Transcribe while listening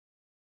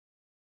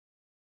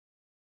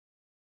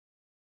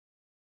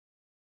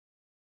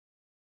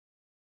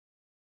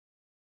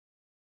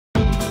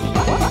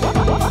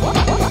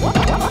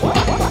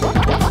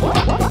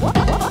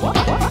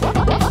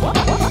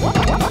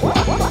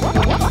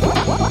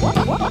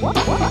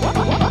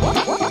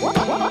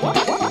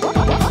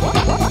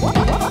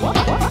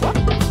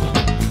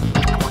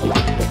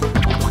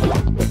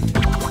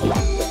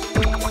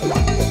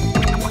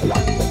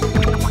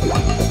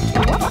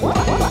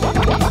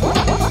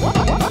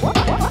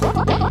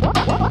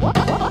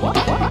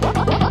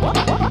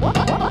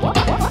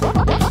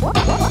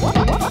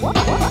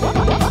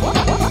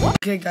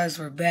Okay, guys,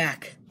 we're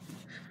back.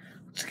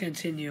 Let's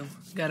continue.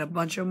 Got a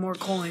bunch of more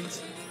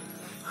coins.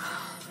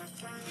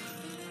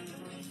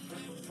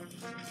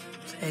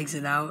 Let's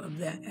exit out of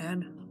that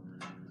ad.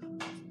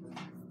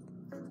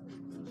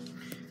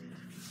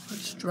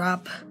 Let's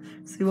drop,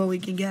 see what we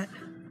can get.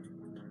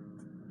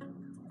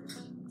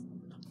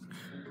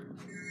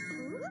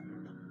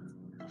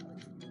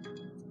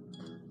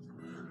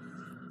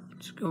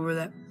 Let's go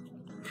over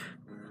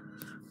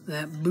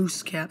that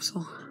boost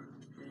capsule.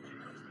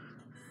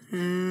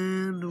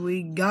 And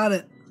we got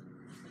it.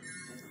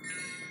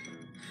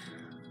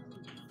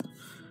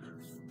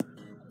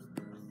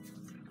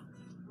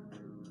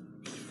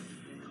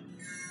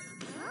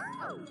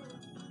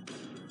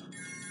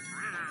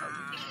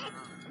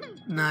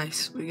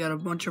 Nice. We got a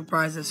bunch of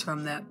prizes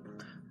from that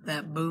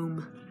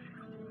boom.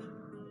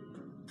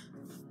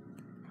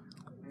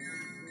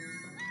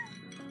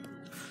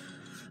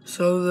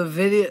 So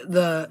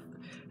the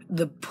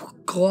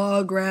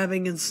claw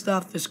grabbing and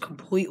stuff is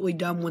completely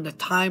done when the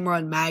timer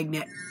on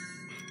magnet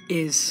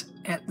is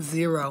at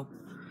 0.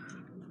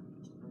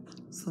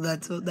 So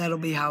that'll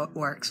be how it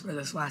works for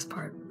this last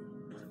part.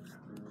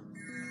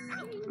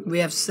 We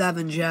have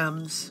 7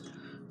 gems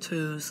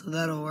too, so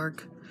that'll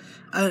work.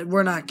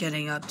 We're not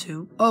getting up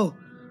to. Oh,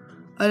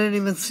 I didn't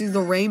even see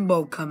the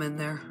rainbow come in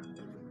there.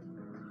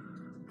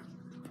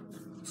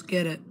 Let's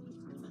get it.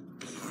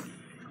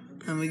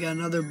 And we got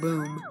another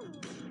boom.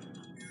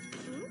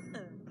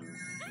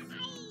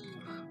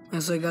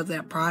 And so I got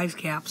that prize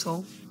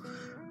capsule.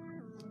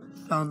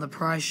 Found the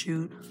prize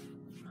chute.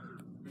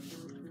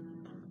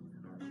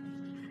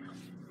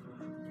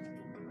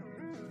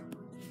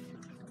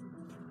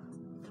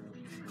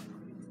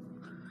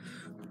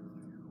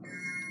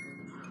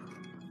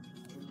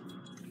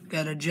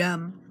 Got a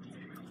gem.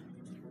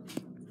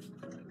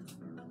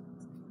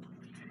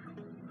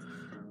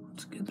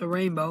 Let's get the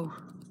rainbow.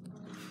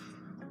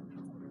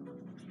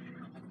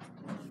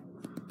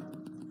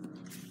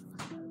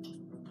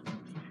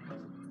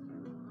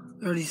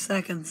 "30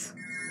 seconds.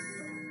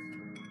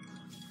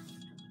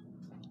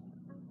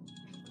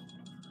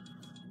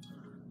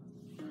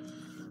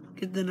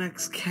 Get the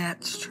next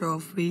cat's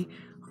trophy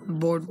on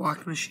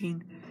Boardwalk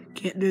Machine.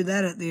 Can't do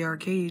that at the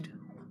arcade.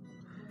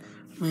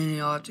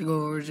 Meaning I'll have to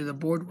go over to the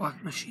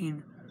Boardwalk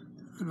Machine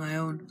on my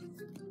own.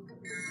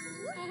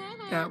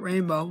 Got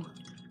rainbow.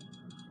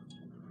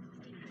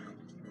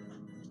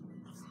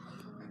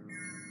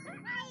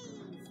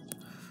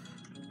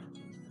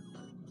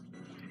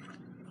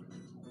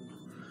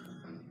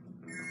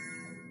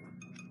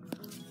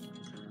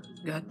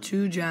 Got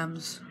 2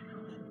 gems.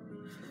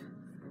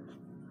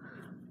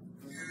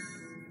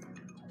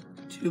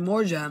 2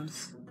 more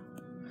gems.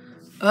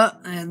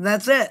 And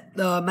that's it.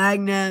 The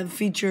magnet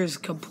feature is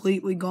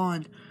completely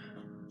gone.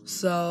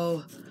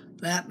 So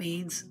that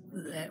means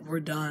that we're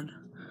done.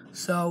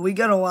 So we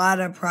got a lot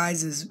of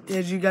prizes.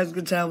 As you guys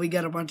can tell, we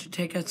got a bunch of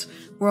tickets.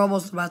 We're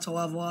almost about to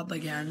level up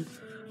again.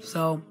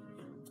 So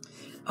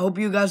I hope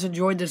you guys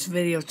enjoyed this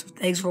video. So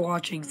thanks for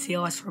watching.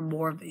 CLS for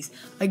more of these.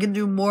 I can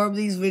do more of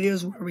these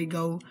videos where we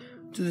go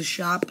to the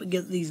shop and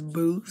get these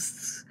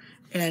boosts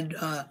and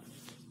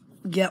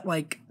get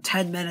like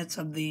 10 minutes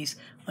of these,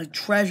 like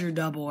treasure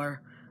doubler.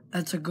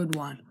 That's a good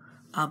one.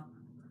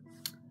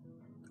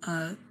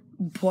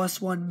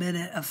 Plus 1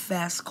 minute of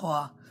fast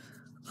claw.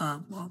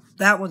 Well,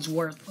 that one's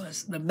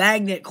worthless. The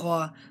magnet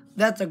claw,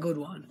 that's a good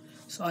one.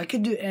 So I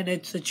could do, and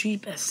it's the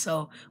cheapest.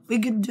 So we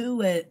can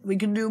do it. We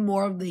can do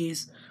more of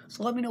these.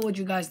 So let me know what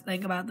you guys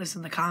think about this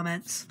in the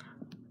comments.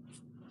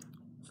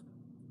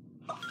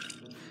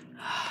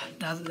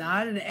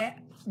 Not an ad.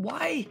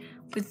 Why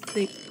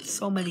with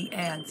so many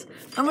ads?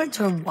 I'm going to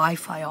turn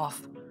Wi-Fi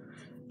off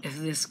if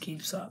this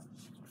keeps up.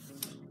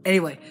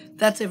 Anyway,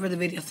 that's it for the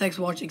video. Thanks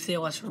for watching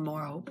CLS for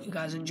more. I hope you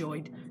guys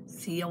enjoyed.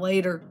 See you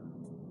later.